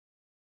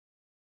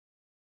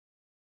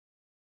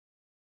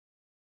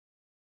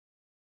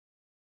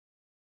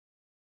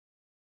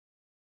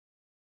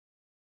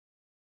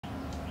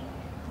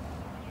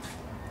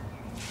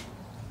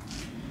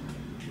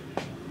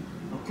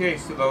Okay,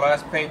 so the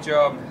last paint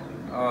job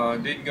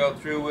didn't go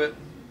through with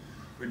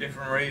for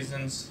different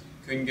reasons.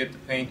 Couldn't get the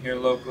paint here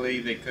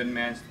locally. They couldn't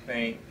match the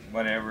paint,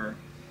 whatever.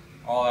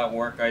 All that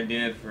work I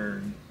did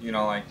for,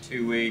 like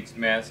 2 weeks,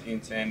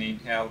 masking, sanding,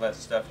 all that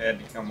stuff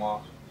had to come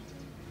off.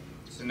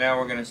 So now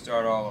we're going to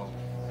start all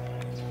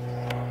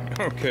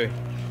over. Okay.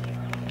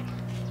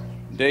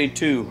 Day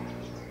 2.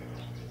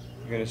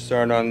 We're going to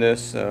start on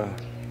this.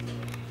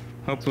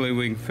 Hopefully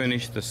we can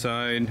finish the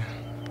side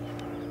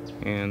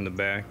and the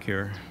back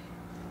here.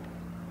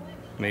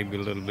 Maybe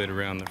a little bit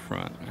around the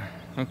front.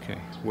 Okay,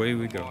 away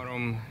we go.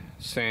 Bottom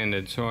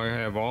sanded, so I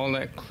have all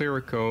that clear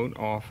coat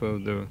off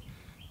of the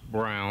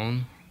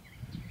brown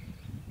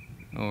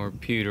or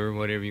pewter,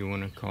 whatever you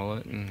want to call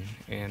it,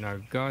 and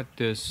I've got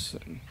this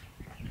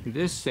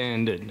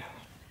sanded.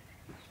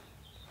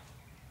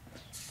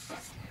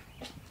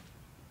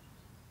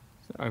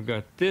 I've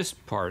got this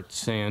part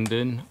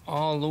sanded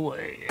all the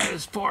way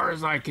as far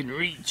as I can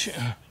reach.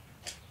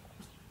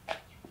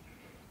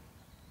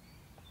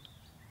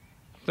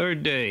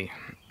 Third day.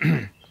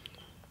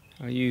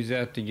 I use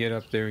that to get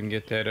up there and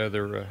get that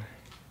other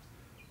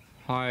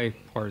high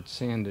part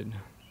sanded.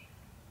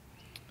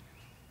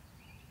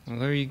 Well,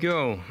 there you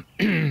go.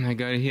 I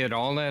got to hit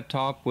all that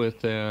top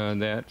with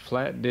that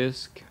flat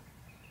disc,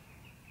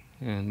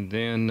 and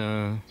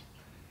then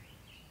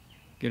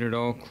get it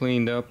all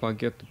cleaned up. I'll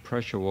get the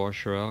pressure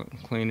washer out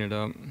and clean it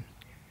up,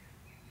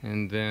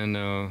 and then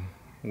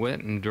wet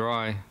and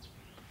dry.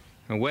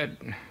 Wet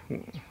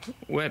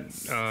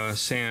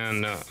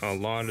sand a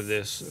lot of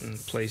this in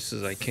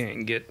places I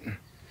can't get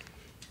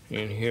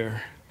in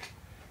here.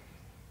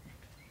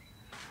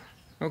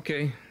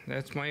 Okay,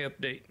 that's my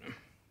update.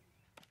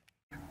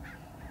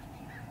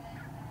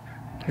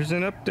 Here's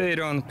an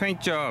update on the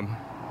paint job.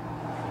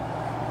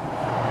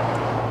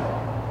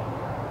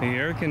 The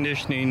air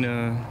conditioning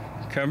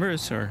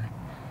covers are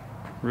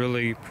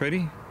really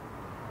pretty.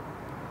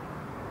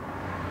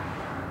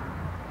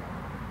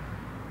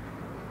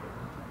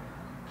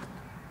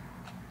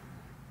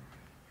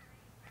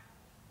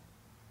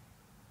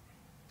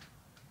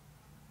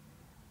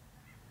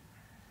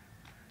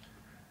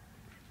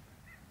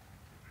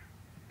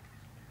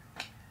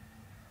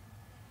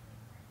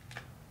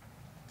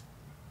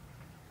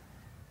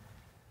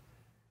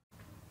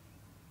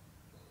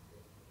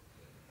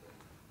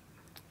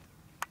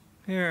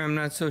 Here, I'm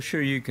not so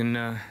sure you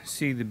can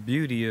see the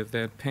beauty of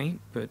that paint,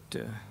 but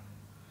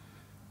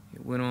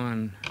it went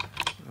on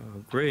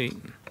great.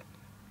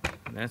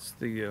 That's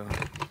the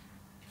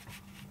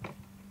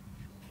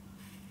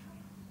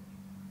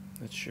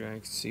not sure I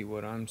can see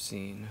what I'm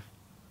seeing.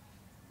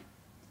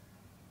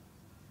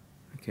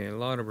 Okay, a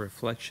lot of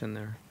reflection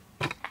there.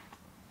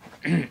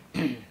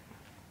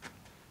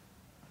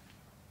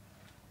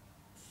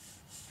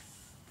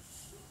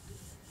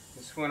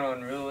 This went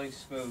on really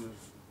smooth.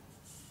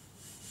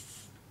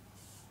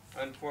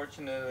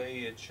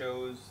 Unfortunately, it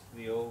shows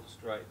the old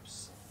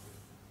stripes.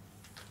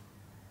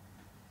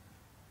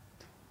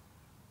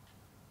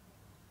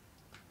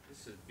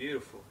 This is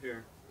beautiful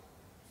here.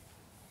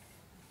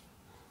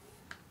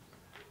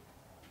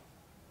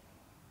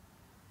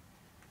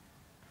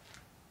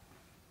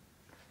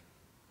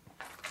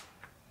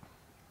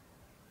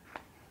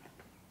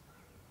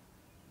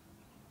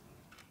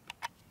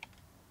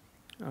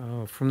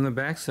 From the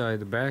back side,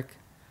 the back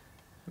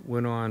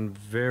went on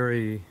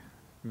very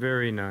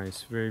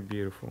nice, very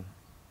beautiful.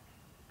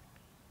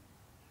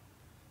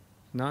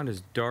 Not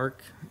as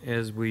dark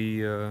as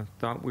we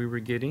thought we were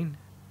getting,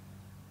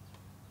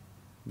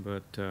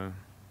 but it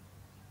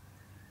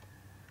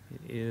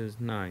is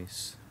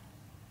nice.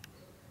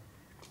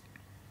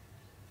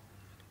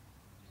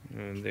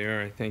 And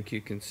there, I think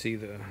you can see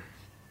the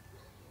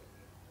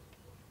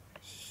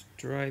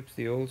stripes,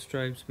 the old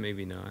stripes,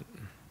 maybe not.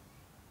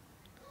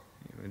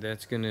 Anyway,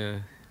 that's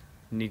gonna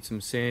need some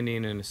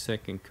sanding and a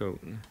second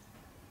coat.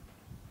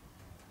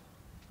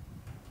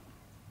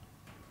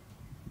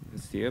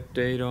 That's the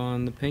update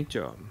on the paint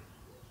job.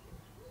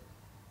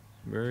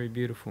 Very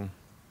beautiful.